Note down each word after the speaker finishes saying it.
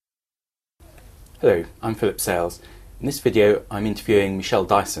Hello, I'm Philip Sales. In this video I'm interviewing Michelle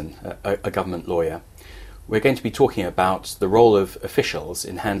Dyson, a government lawyer. We're going to be talking about the role of officials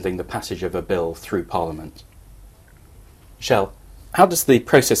in handling the passage of a bill through Parliament. Michelle, how does the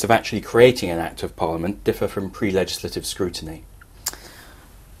process of actually creating an Act of Parliament differ from pre-legislative scrutiny?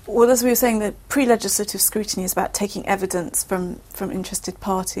 Well, as we were saying, the pre-legislative scrutiny is about taking evidence from interested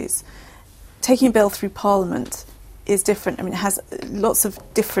parties. Taking a bill through Parliament is different. I mean, it has lots of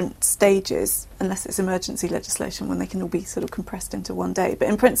different stages, unless it's emergency legislation, when they can all be sort of compressed into one day. But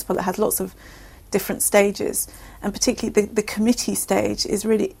in principle, it has lots of different stages, and particularly the committee stage is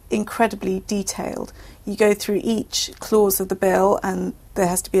really incredibly detailed. You go through each clause of the bill, and there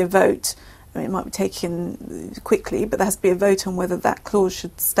has to be a vote. I mean, it might be taken quickly, but there has to be a vote on whether that clause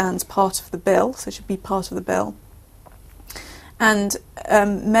should stand as part of the bill, so it should be part of the bill. And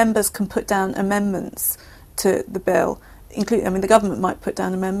members can put down amendments to the bill. The government might put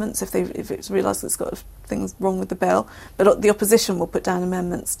down amendments if it's realised that it's got things wrong with the bill, but the opposition will put down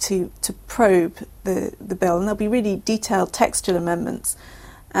amendments to probe the bill, and there'll be really detailed textual amendments,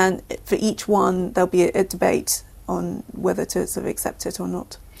 and for each one there'll be a debate on whether to sort of accept it or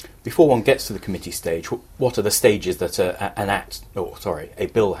not. Before one gets to the committee stage, what are the stages that a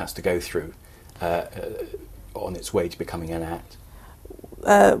bill has to go through on its way to becoming an act?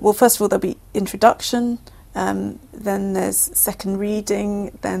 Well, first of all, there'll be introduction, then there's second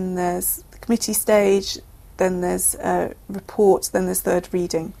reading, then there's the committee stage, then there's report, then there's third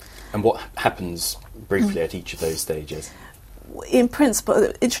reading. And what happens briefly at each of those stages? In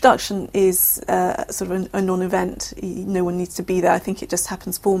principle, introduction is sort of a non-event. No one needs to be there. I think it just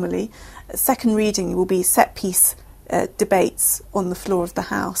happens formally. Second reading will be set-piece debates on the floor of the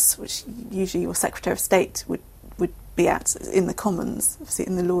House, which usually your Secretary of State would be at in the Commons. Obviously,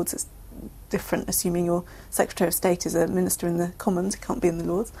 in the Lords it's different, assuming your Secretary of State is a minister in the Commons. It can't be in the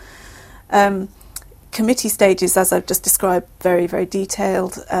Lords. Committee stages, as I've just described, very, very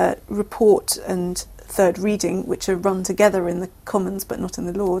detailed. Report and third reading, which are run together in the Commons but not in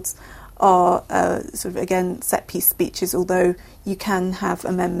the Lords, are sort of, again, set-piece speeches, although you can have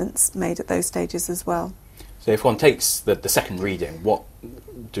amendments made at those stages as well. So if one takes the second reading, what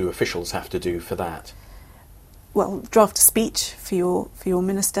do officials have to do for that? Well, draft a speech for your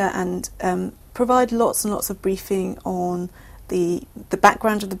minister and provide lots and lots of briefing on the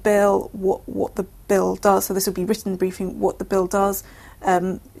background of the bill, what the bill does. So this will be written briefing, what the bill does,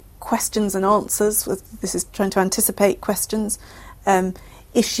 questions and answers. This is trying to anticipate questions,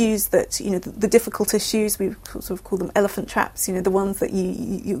 issues that, the difficult issues, we sort of call them elephant traps, the ones that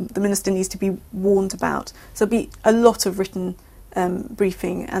the minister needs to be warned about. So there'll be a lot of written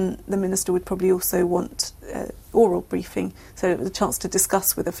briefing, and the minister would probably also want oral briefing, so the chance to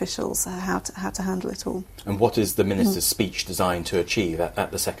discuss with officials how to handle it all. And what is the minister's speech designed to achieve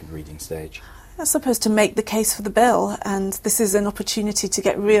at the second reading stage? I suppose to make the case for the bill, and this is an opportunity to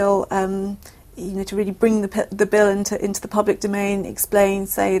get real, to really bring the bill into the public domain, explain,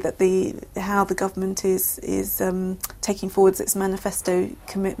 say that how the government is taking forwards its manifesto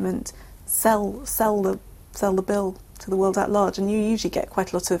commitment, sell the bill to the world at large, and you usually get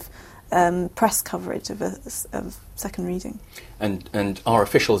quite a lot of press coverage of second reading. And are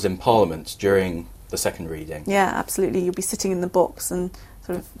officials in Parliament during the second reading? Yeah, absolutely. You'll be sitting in the box and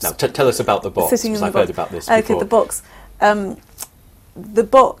sort of... Now, tell us about the box, because I've heard about this before. Okay, the box. The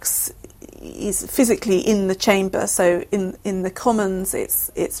box is physically in the chamber, so in the Commons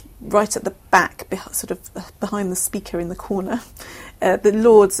it's right at the back, sort of behind the Speaker in the corner. The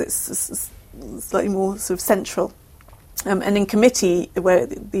Lords, it's slightly more sort of central. And in committee, where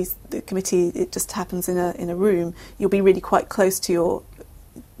the committee, it just happens in a room, you'll be really quite close to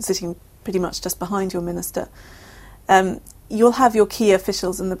sitting pretty much just behind your minister. You'll have your key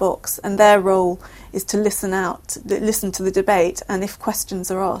officials in the box, and their role is to listen to the debate, and if questions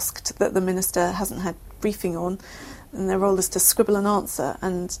are asked that the minister hasn't had briefing on, then their role is to scribble an answer,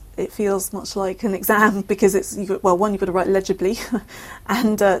 and it feels much like an exam because one, you've got to write legibly,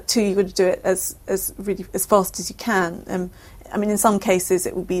 and two, you've got to do it as fast as you can. In some cases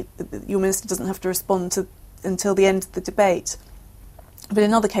it will be your minister doesn't have to respond until the end of the debate, but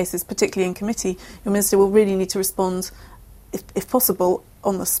in other cases, particularly in committee, your minister will really need to respond, if possible,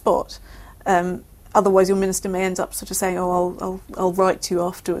 on the spot. Otherwise, your minister may end up sort of saying, "Oh, I'll write to you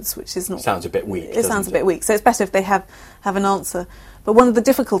afterwards," which is not. Sounds a bit weak. It sounds a bit weak. So it's better if they have an answer. But one of the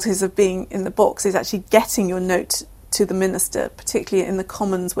difficulties of being in the box is actually getting your note to the minister, particularly in the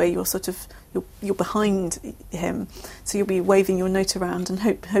Commons, where you're behind him. So you'll be waving your note around and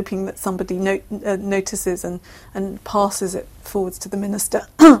hoping that somebody notices and passes it forwards to the minister.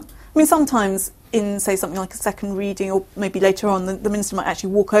 Sometimes in, say, something like a second reading, or maybe later on, the minister might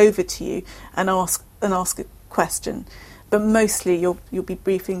actually walk over to you and ask a question. But mostly you'll be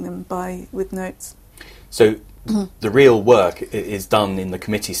briefing them with notes. So the real work is done in the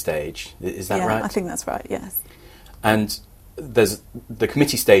committee stage, is that right? I think that's right, yes. And the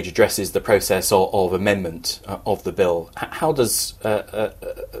committee stage addresses the process of amendment of the bill. How does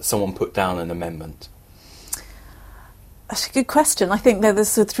someone put down an amendment? That's a good question. I think that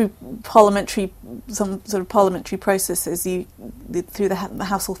there's through some sort of parliamentary processes, through the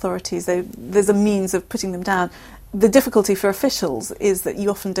House authorities, there's a means of putting them down. The difficulty for officials is that you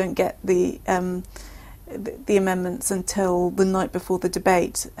often don't get the amendments until the night before the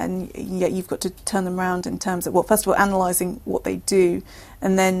debate, and yet you've got to turn them around in terms of, well, first of all, analysing what they do,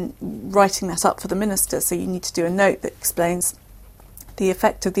 and then writing that up for the minister. So you need to do a note that explains the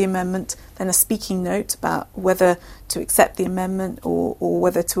effect of the amendment, then a speaking note about whether to accept the amendment or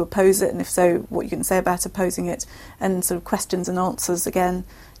whether to oppose it, and if so, what you can say about opposing it, and sort of questions and answers again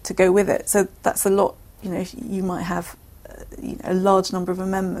to go with it. So that's a lot. You might have a large number of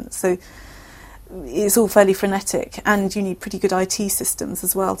amendments. So it's all fairly frenetic, and you need pretty good IT systems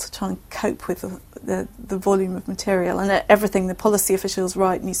as well to try and cope with the volume of material. And everything the policy officials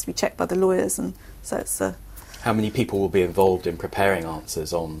write needs to be checked by the lawyers, and so it's How many people will be involved in preparing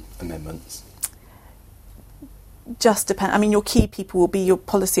answers on amendments? Just depend. I mean, your key people will be your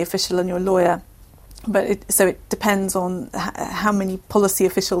policy official and your lawyer, but it depends on how many policy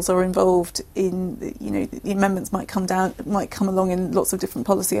officials are involved in. The amendments might come along in lots of different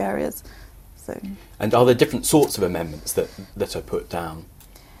policy areas. So. And are there different sorts of amendments that are put down?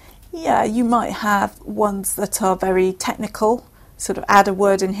 Yeah, you might have ones that are very technical. Sort of add a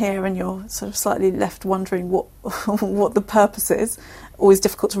word in here and you're sort of slightly left wondering what the purpose is. Always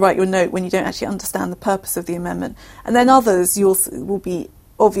difficult to write your note when you don't actually understand the purpose of the amendment. And then others will be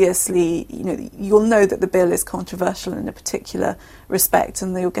obviously, you'll know that the bill is controversial in a particular respect,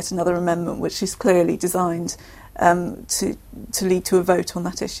 and you'll get another amendment which is clearly designed to lead to a vote on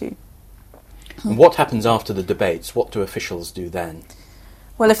that issue. And what happens after the debates? What do officials do then?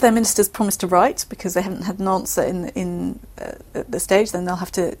 Well, if their ministers promise to write because they haven't had an answer at the stage, then they'll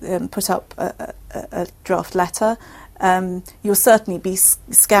have to put up a draft letter. You'll certainly be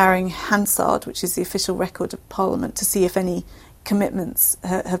scouring Hansard, which is the official record of Parliament, to see if any commitments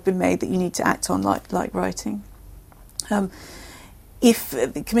have been made that you need to act on, like writing. If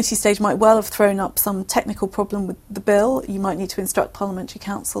the committee stage might well have thrown up some technical problem with the bill, you might need to instruct Parliamentary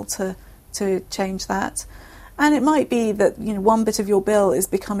Council to change that. And it might be that one bit of your bill is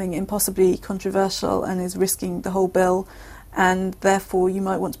becoming impossibly controversial and is risking the whole bill, and therefore you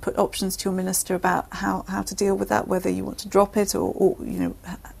might want to put options to your minister about how to deal with that, whether you want to drop it or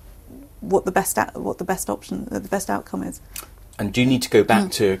what the best option, the best outcome is. And do you need to go back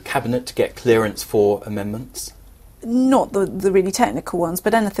to Cabinet to get clearance for amendments? Not the really technical ones,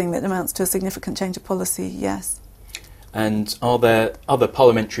 but anything that amounts to a significant change of policy, yes. And are there other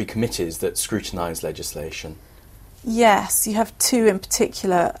parliamentary committees that scrutinise legislation? Yes, you have two in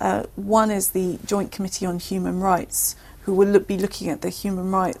particular. One is the Joint Committee on Human Rights, who will be looking at the human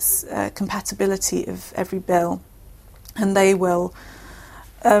rights compatibility of every bill. And they will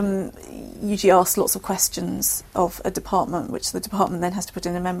usually ask lots of questions of a department, which the department then has to put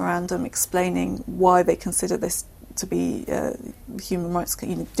in a memorandum explaining why they consider this to be human rights,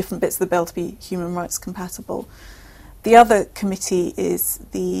 different bits of the bill to be human rights compatible. The other committee is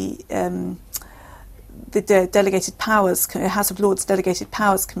the Delegated Powers, House of Lords Delegated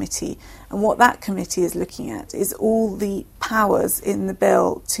Powers Committee, and what that committee is looking at is all the powers in the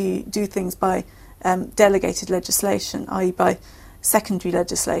bill to do things by delegated legislation, i.e. by secondary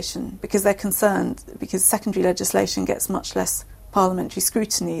legislation, because they're concerned because secondary legislation gets much less parliamentary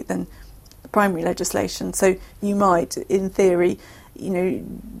scrutiny than primary legislation. So you might, in theory,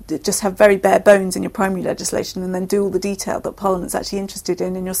 just have very bare bones in your primary legislation and then do all the detail that Parliament's actually interested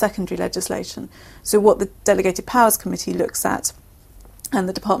in your secondary legislation. So what the Delegated Powers Committee looks at, and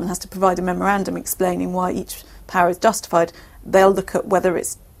the department has to provide a memorandum explaining why each power is justified, they'll look at whether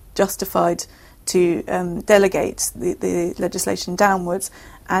it's justified to delegate the legislation downwards,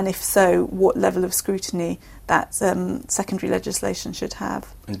 and if so, what level of scrutiny that secondary legislation should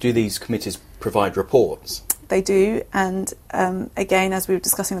have. And do these committees provide reports? They do, and again, as we were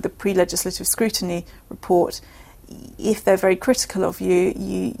discussing with the pre-legislative scrutiny report, if they're very critical of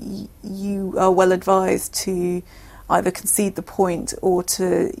you, you are well advised to either concede the point or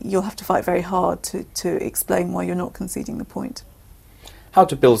you'll have to fight very hard to explain why you're not conceding the point. How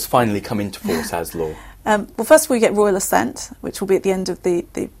do bills finally come into force as law? Well, first of all, you get royal assent, which will be at the end of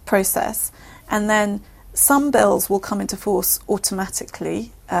the process, and then Some bills will come into force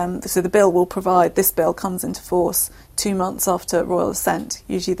automatically. So the bill will provide this bill comes into force 2 months after royal assent.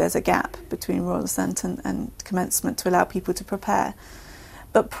 Usually there's a gap between royal assent and commencement to allow people to prepare.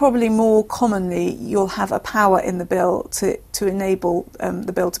 But probably more commonly, you'll have a power in the bill to enable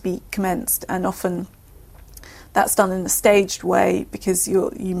the bill to be commenced, and often that's done in a staged way because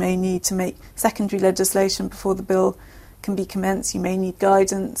you may need to make secondary legislation before the bill can be commenced. You may need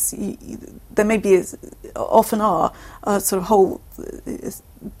guidance. There may be, often are, a sort of whole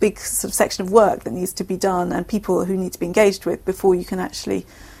big sort of section of work that needs to be done and people who need to be engaged with before you can actually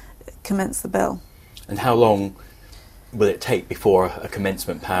commence the bill. And how long will it take before a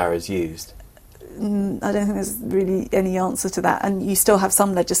commencement power is used? I don't think there's really any answer to that, and you still have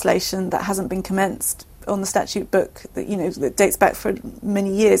some legislation that hasn't been commenced on the statute book that dates back for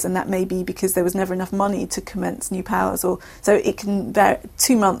many years, and that may be because there was never enough money to commence new powers, or so it can vary.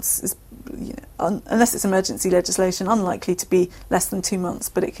 2 months is, unless it's emergency legislation, unlikely to be less than 2 months,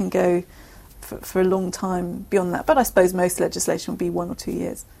 but it can go for a long time beyond that. But I suppose most legislation will be 1 or 2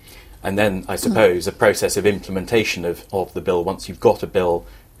 years. And then I suppose a process of implementation of the bill. Once you've got a bill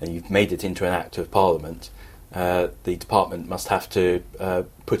and you've made it into an Act of Parliament, the department must have to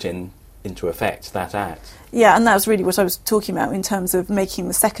put into effect that Act. Yeah, and that was really what I was talking about in terms of making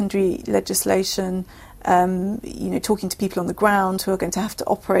the secondary legislation, talking to people on the ground who are going to have to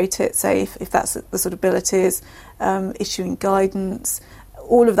operate it, say if that's the sort of bill it is, issuing guidance.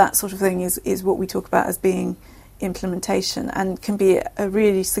 All of that sort of thing is what we talk about as being implementation, and can be a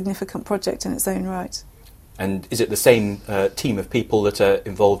really significant project in its own right. And is it the same team of people that are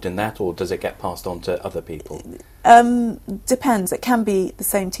involved in that, or does it get passed on to other people? Depends. It can be the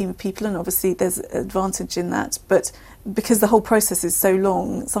same team of people, and obviously there's advantage in that. But because the whole process is so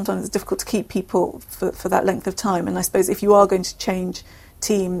long, sometimes it's difficult to keep people for that length of time. And I suppose if you are going to change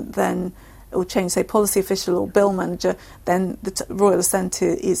team, then, or change, say, policy official or bill manager, then the royal assent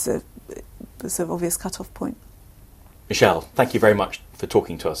is a sort of obvious cut-off point. Michelle, thank you very much for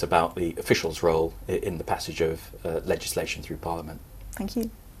talking to us about the official's role in the passage of legislation through Parliament. Thank you.